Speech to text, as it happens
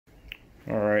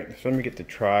Alright, so let me get the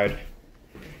tried.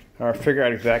 I'll figure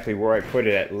out exactly where I put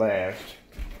it at last,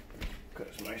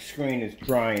 because my screen is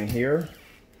drying here.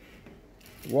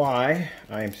 Why?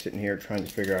 I am sitting here trying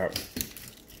to figure out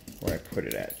where I put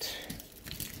it at.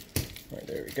 Right,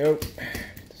 there we go.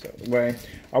 This out of the way.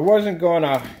 I wasn't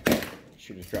gonna,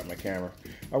 should just drop my camera.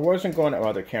 I wasn't gonna,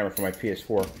 oh, the camera for my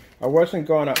PS4. I wasn't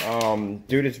gonna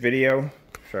do this video.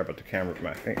 Sorry about the camera with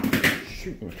my thing.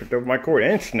 Shoot, I tripped over my cord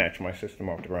and snatched my system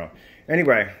off the ground.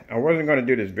 Anyway, I wasn't gonna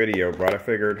do this video, but I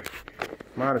figured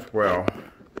might as well.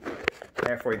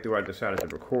 Halfway through I decided to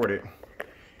record it.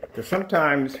 Because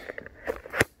sometimes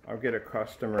I'll get a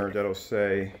customer that'll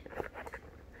say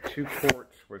 2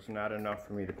 quarts was not enough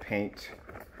for me to paint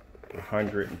a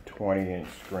 120-inch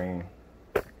screen.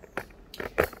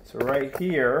 So right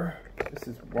here, this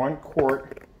is 1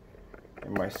 quart,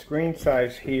 and my screen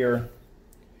size here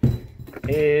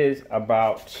is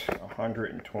about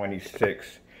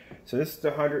 126. So this is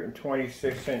the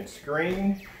 126-inch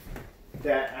screen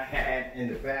that I had in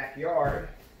the backyard,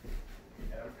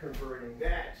 and I'm converting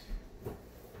that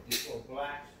to a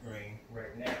black screen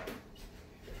right now.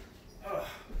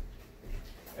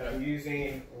 And I'm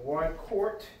using 1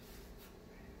 quart.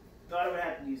 Thought I would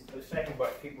have to use the second,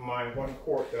 but keep in mind 1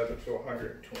 quart does up to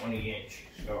 120 inch.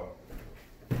 So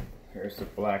here's the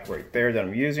black right there that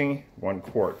I'm using, 1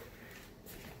 quart.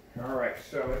 All right,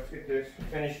 so let's get this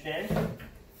finished in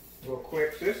real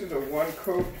quick. So this is a 1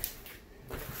 coat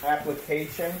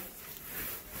application.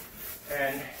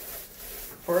 And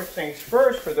first things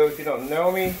first, for those who don't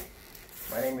know me,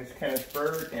 my name is Kenneth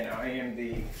Bird, and I am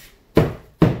the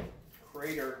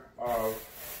creator of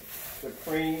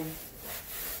Supreme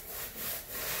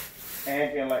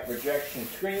Ambient Light Rejection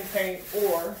Screen Paint,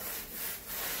 or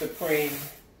Supreme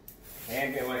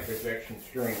Ambient Light Rejection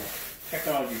Screen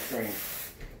Technology Screen.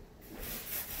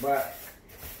 But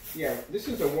yeah, this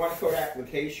is a 1 coat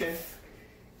application,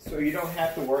 so you don't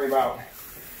have to worry about,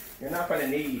 you're not going to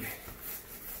need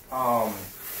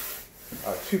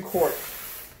 2 quarts.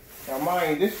 Now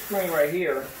mind you, this screen right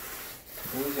here,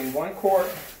 I'm using 1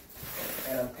 quart,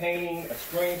 and I'm painting a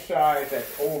screen size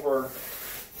that's over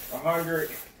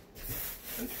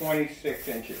 126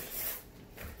 inches.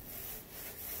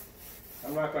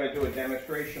 I'm not going to do a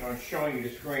demonstration on showing you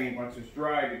the screen once it's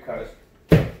dry because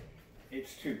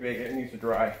it's too big, it needs to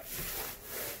dry.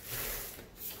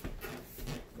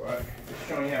 But just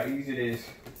showing you how easy it is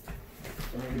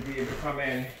for me to be able to come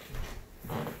in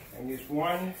and use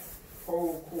 1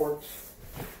 whole quart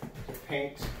to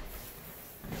paint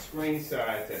a screen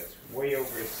size that's way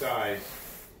over the size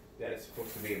that it's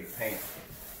supposed to be able to paint.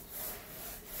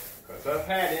 Because I've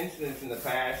had incidents in the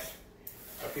past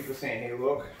of people saying, hey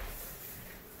look,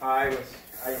 I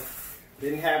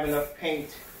didn't have enough paint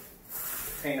to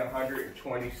paint a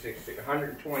 120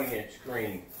 inch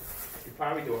screen. You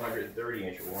probably do 130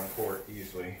 inch with 1 quart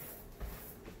easily.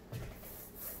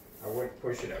 I wouldn't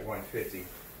push it at 150.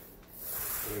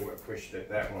 Really wouldn't push it at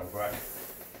that one, but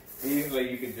easily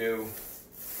you could do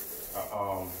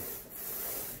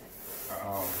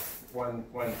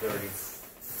 130.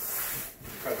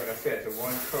 Because like I said, it's a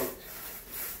 1 coat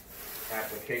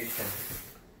application.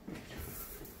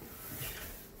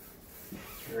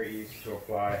 It's very easy to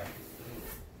apply.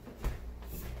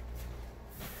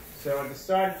 So I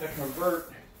decided to convert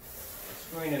the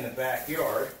screen in the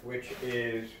backyard, which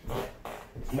is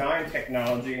 9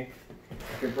 technology. I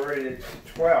converted it to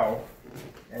 12.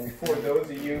 And before those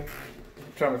of you,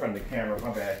 sorry in front of the camera,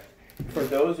 my bad. For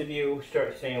those of you who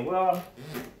start saying, well,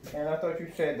 and I thought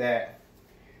you said that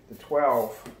the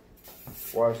 12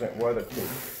 wasn't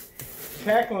weatherproof.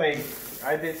 Technically,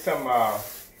 I did some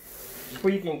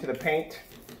tweaking to the paint,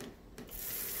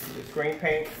 the screen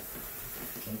paint.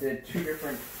 I did 2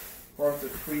 different forms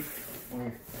of tweak.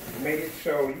 And made it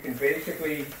so you can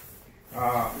basically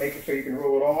make it so you can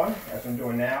roll it on, as I'm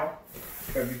doing now,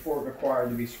 because before it required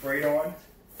to be sprayed on.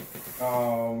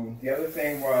 The other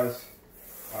thing was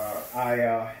I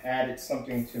added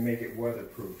something to make it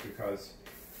weatherproof, because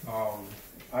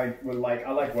I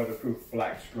like weatherproof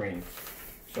black screens.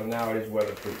 So now it is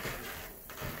weatherproof.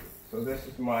 So this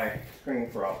is my screen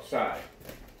for outside.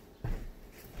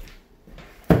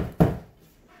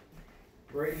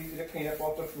 Very easy to clean up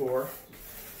off the floor.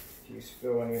 If you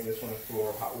spill any of this on the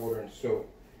floor, hot water and soap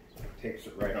takes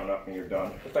it right on up and you're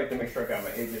done. Just like to make sure I got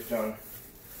my edges done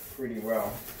pretty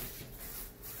well.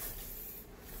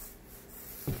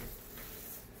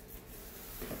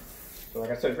 So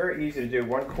like I said, very easy to do.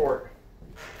 1 quart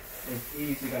is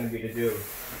easy going to be to do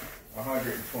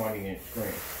 120 inch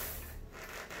screen.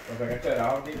 But like I said,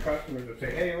 I'll get customers that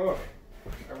say, hey look,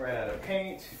 I ran out of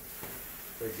paint,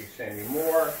 could you send me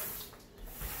more?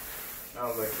 I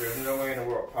was like, there's no way in the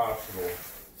world possible.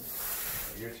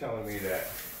 You're telling me that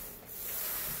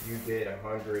you did a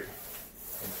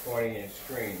 120-inch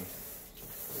screen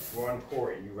with one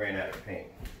port and you ran out of paint.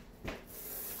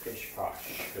 Pish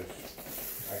posh.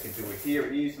 Because I could do it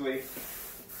here easily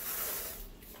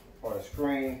on a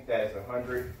screen that is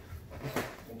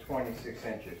 126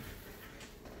 inches.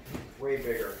 Way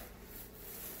bigger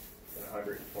than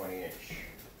 120 inch.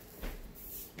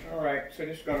 Alright, so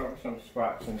just going over some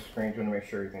spots in the screen to make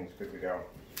sure everything's good to go.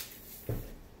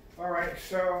 Alright,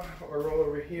 so we'll roll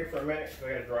over here for a minute because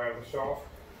I gotta dry this off.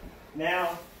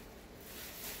 Now,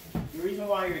 the reason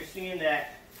why you're seeing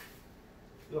that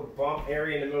little bump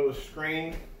area in the middle of the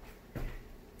screen,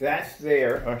 that's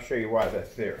there. I'll show you why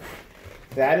that's there.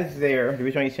 That is there. The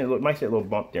reason why you see might see a little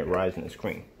bump there rising the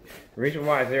screen. The reason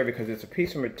why it's there because it's a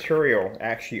piece of material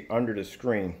actually under the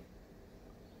screen.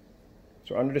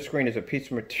 So under the screen is a piece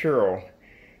of material,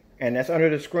 and that's under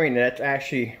the screen, and that's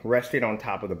actually rested on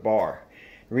top of the bar.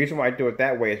 The reason why I do it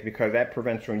that way is because that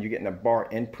prevents when you getting a bar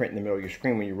imprint in the middle of your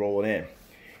screen when you roll it in.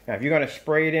 Now if you're going to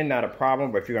spray it in, not a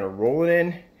problem, but if you're going to roll it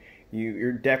in,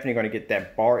 you're definitely going to get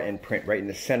that bar imprint right in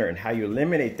the center. And how you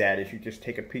eliminate that is you just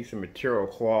take a piece of material,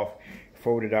 cloth,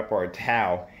 fold it up, or a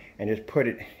towel, and just put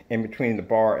it in between the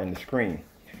bar and the screen.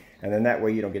 And then that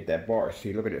way you don't get that bar.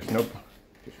 See, look at this. Nope.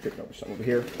 Just tripping over something over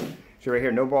here. See right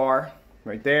here, no bar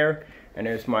right there. And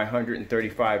there's my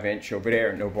 135-inch over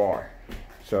there, no bar.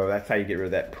 So that's how you get rid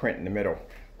of that print in the middle.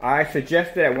 I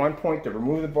suggested at one point to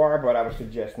remove the bar, but I would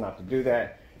suggest not to do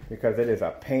that because it is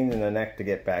a pain in the neck to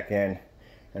get back in.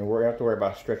 And we don't have to worry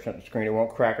about stretching up the screen. It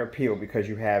won't crack or peel because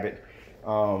you have it,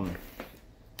 what's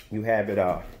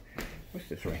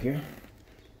this right here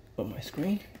on my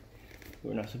screen?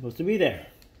 We're not supposed to be there.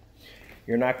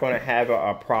 You're not going to have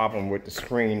a problem with the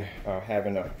screen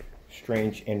having a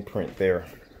strange imprint there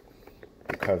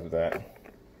because of that.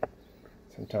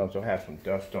 Sometimes I'll have some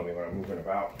dust on me when I'm moving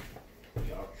about.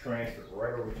 I'll transfer it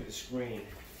right over to the screen.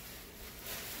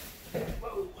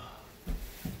 Whoa.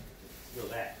 Feel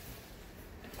that.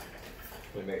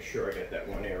 Let me make sure I get that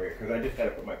one area because I just had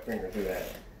to put my finger through that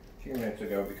a few minutes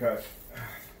ago because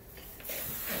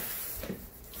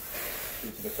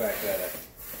due to the fact that I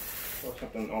saw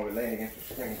something already laying against the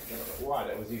screen. I don't know why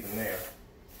that was even there.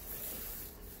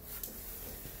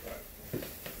 But here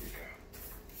we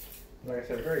go. Like I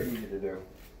said, very easy to do.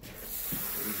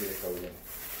 Easy to coat in.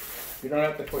 You don't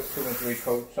have to put 2 and 3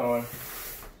 coats on.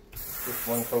 Just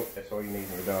one coat, that's all you need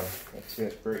when you're done. That's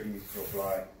it, very easy to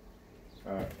apply.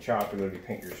 Child can literally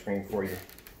paint your screen for you.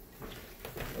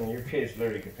 And your kids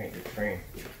literally can paint your screen.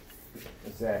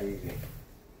 It's that easy.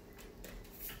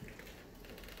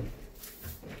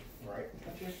 Alright,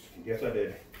 yes I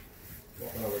did.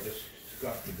 Walking over just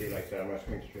scuffed the D like that. My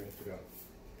screen's straight to go.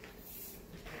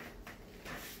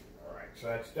 Alright, so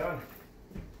that's done.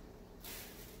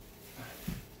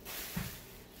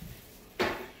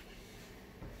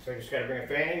 So I just gotta bring a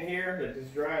fan in here, let this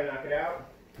dry, knock it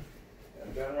out.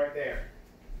 I'm done right there.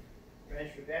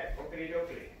 Finished with that, oakley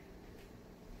dokley.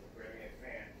 Bring me a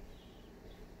fan.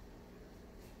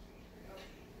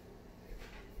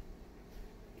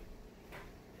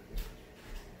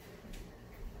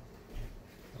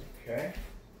 Okay.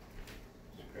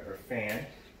 Let's grab our fan.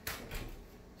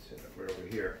 Set it up right over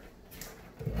here.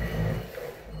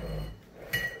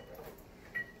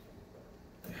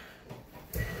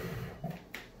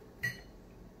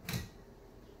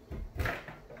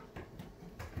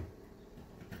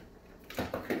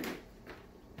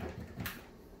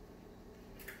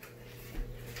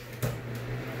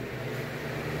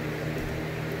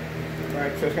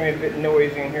 Alright, so it's going to be a bit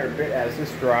noisy in here a bit as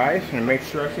this dries, and make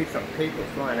sure I see some paper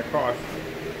flying across. I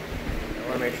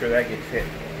want to make sure that gets hit.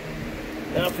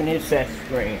 Nothing hits that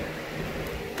screen.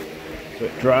 So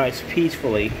it dries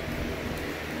peacefully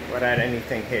without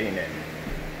anything hitting it.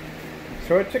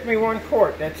 So it took me 1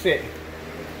 quart, that's it.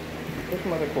 Where's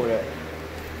my other quart at?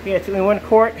 Yeah, it took me 1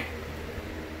 quart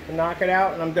to knock it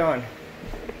out and I'm done.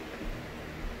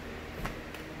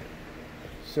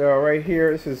 So right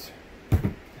here, this is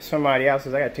somebody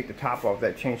else's. I gotta take the top off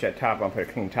that, change that top on, put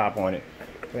a clean top on it.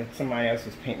 But somebody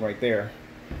else's paint right there.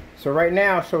 So right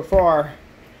now, so far,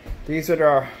 these are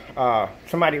the,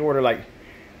 somebody ordered like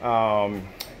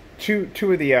two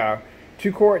of the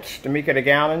 2 quarts to make it a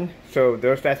gallon. So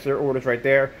that's their orders right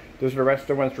there. Those are the rest of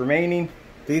the ones remaining.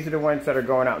 These are the ones that are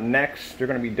going out next. They're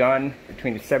gonna be done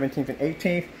between the 17th and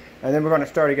 18th. And then we're gonna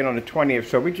start again on the 20th.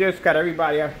 So we just got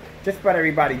everybody, just about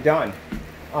everybody done.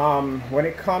 When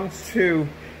it comes to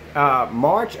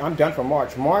March, I'm done for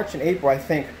March. March and April, I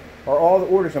think, are all the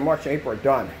orders in March and April are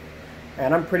done.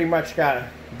 And I'm pretty much got a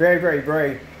very, very,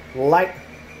 very light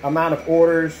amount of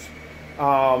orders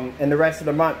and the rest of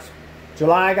the months.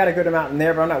 July, I got a good amount in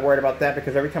there, but I'm not worried about that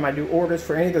because every time I do orders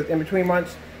for any of those in-between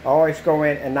months, I always go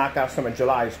in and knock out some of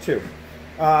July's too.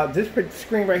 This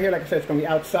screen right here, like I said, it's going to be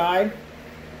outside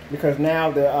because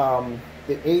now the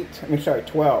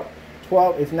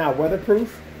 12 is now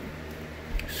weatherproof.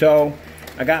 So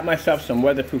I got myself some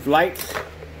weatherproof lights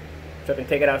so I can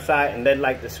take it outside and LED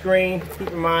light the screen.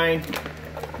 Keep in mind,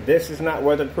 this is not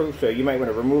weatherproof, so you might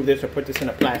want to remove this or put this in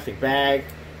a plastic bag.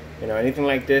 You know, anything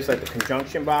like this, like the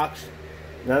conjunction box,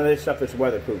 none of this stuff is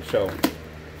weatherproof. So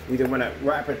either want to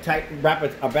wrap a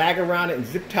bag around it and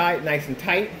zip tie it nice and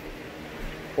tight,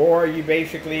 or you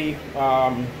basically, if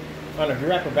you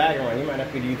wrap a bag around, you might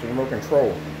have to use the remote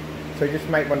control. So you just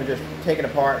might want to just take it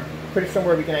apart, put it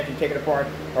somewhere we can actually take it apart,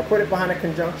 or put it behind a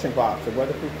conjunction box, a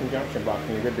weatherproof conjunction box,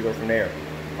 and you're good to go from there.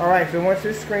 Alright, so once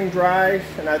this screen dries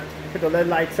and I put the LED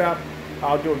lights up,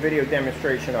 I'll do a video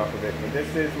demonstration off of it. But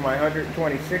this is my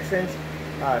 126-inch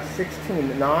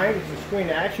 16:9. It's a screen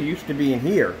that actually used to be in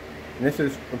here, and this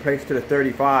is replaced to the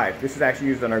 35. This is actually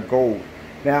used on our gold.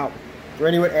 Now, for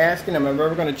anyone asking, am I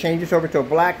ever going to change this over to a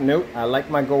black? Nope, I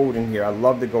like my gold in here. I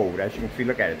love the gold. As you can see,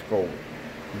 look at it, it's gold.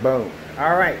 Boom.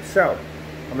 Alright, so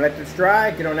I'm going to let this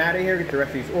dry, get on out of here, get the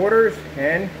rest of these orders,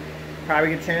 and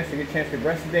probably get a chance to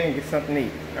rest of the day and get something to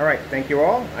eat. Alright, thank you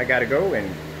all. I got to go, and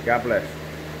God bless.